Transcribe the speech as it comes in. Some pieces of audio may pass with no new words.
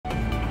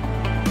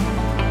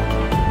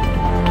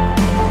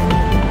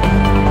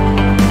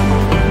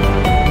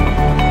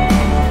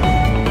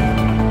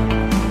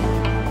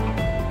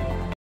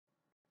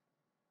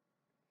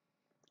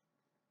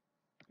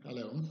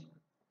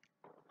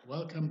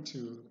Welcome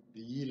to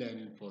the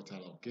e-learning portal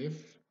of GIF.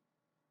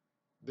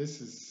 This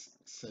is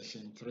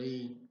session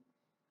 3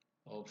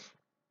 of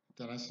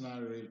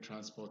International Rail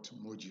Transport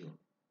module.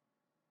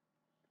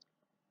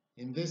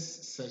 In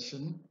this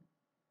session,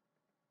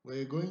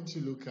 we're going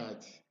to look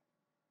at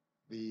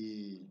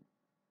the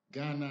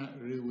Ghana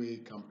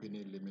Railway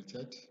Company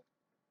Limited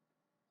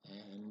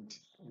and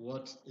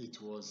what it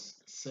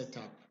was set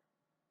up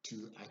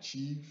to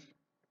achieve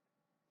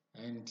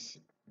and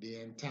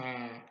the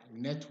entire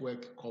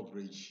network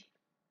coverage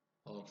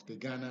of the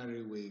Ghana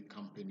Railway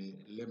Company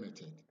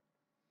Limited.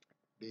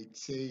 They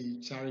say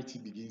charity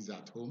begins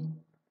at home,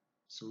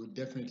 so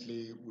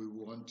definitely we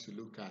want to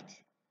look at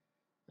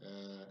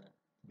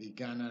the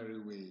Ghana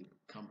Railway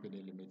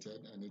Company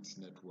Limited and its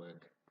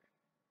network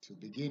to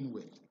begin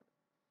with.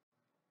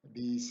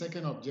 The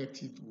second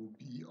objective will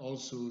be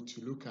also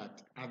to look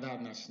at other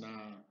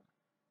national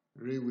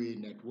railway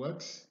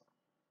networks,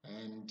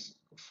 and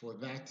for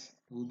that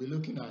we'll be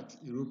looking at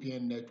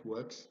European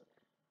networks.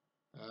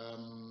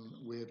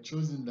 We have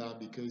chosen that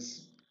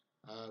because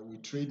we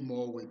trade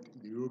more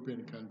with the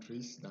European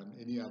countries than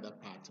any other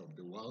part of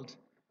the world.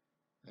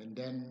 And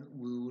then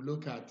we will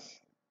look at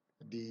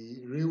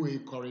the railway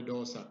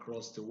corridors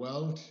across the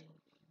world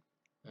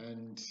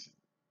and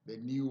the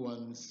new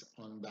ones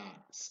under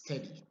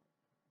study.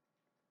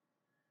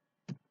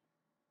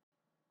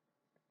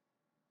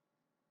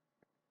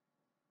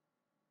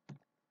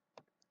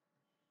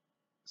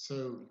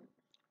 So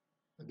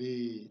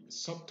the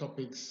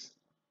subtopics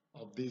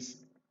of these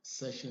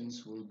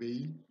sessions will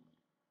be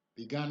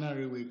the Ghana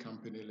Railway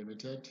Company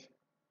Limited,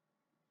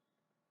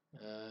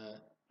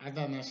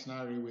 other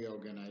national railway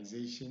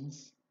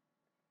organizations,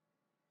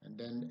 and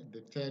then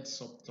the third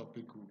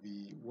subtopic will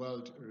be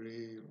world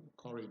rail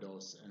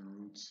corridors and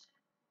routes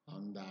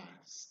under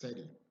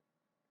study.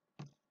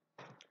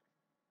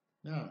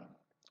 Now,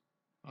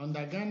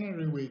 under Ghana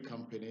Railway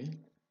Company,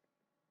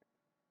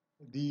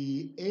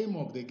 the aim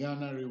of the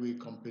Ghana Railway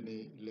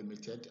Company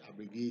Limited,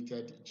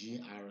 abbreviated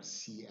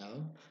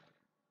GRCL,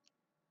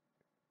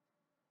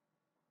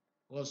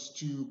 was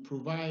to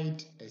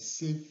provide a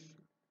safe,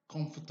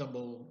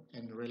 comfortable,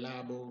 and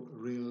reliable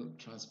rail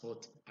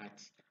transport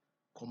at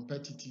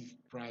competitive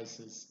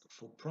prices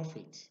for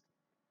profit.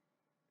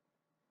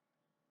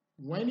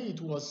 When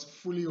it was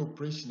fully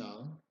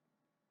operational,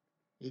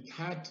 it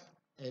had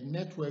a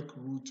network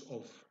route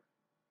of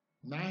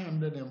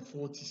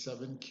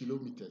 947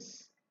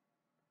 kilometers,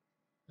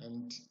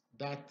 and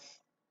that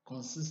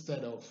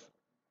consisted of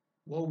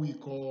what we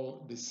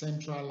call the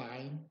Central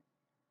Line,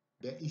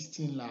 the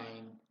Eastern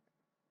Line,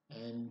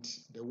 and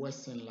the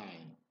Western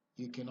Line.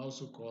 You can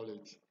also call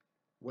it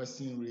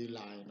Western Rail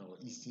Line or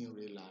Eastern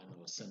Rail Line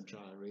or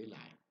Central Rail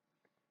Line.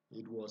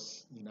 It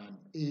was in an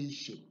A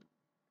shape.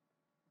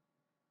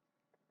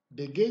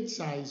 The gauge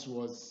size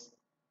was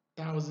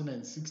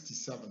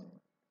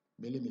 1067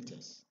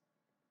 millimeters,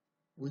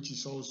 which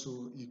is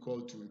also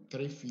equal to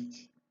 3 feet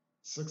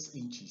 6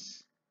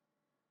 inches.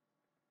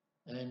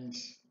 And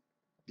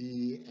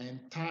the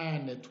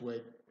entire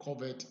network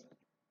covered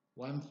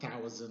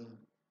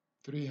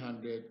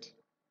 1,300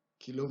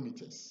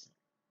 kilometers.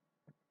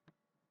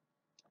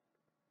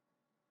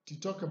 To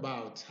talk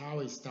about how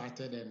it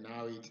started and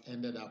how it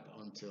ended up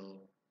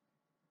until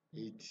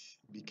it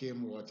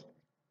became what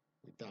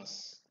it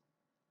has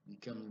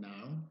become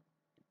now.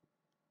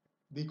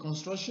 The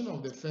construction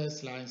of the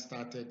first line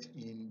started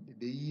in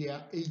the year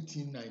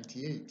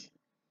 1898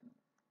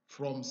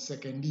 from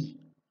Sekondi.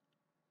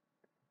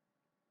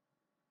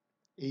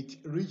 It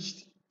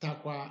reached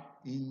Takwa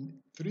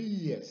in 3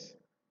 years.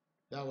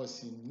 That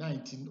was in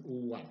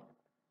 1901.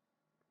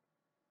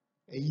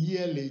 A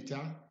year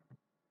later,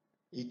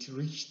 it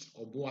reached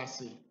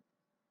Obuasi,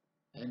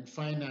 and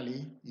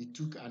finally it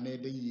took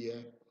another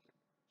year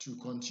to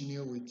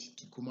continue with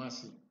to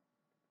Kumasi.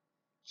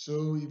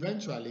 So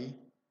eventually,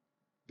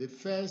 the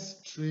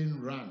first train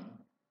run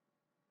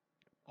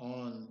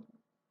on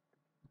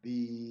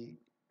the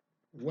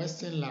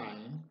Western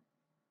Line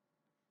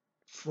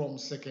from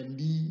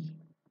Sekondi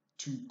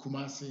to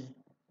Kumasi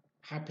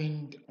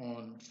happened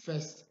on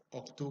 1st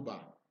October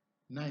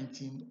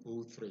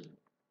 1903.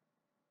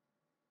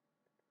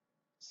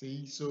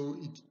 See, so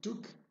it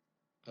took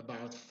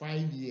about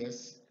 5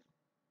 years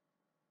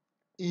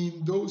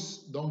in those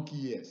donkey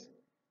years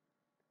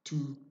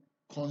to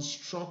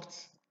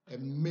construct a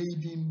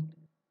maiden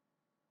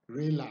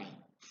rail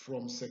line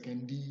from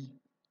Sekondi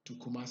to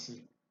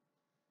Kumasi.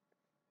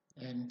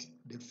 And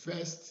the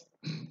first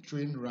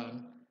train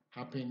run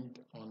happened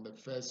on the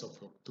 1st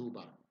of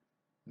October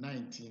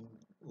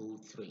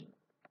 1903.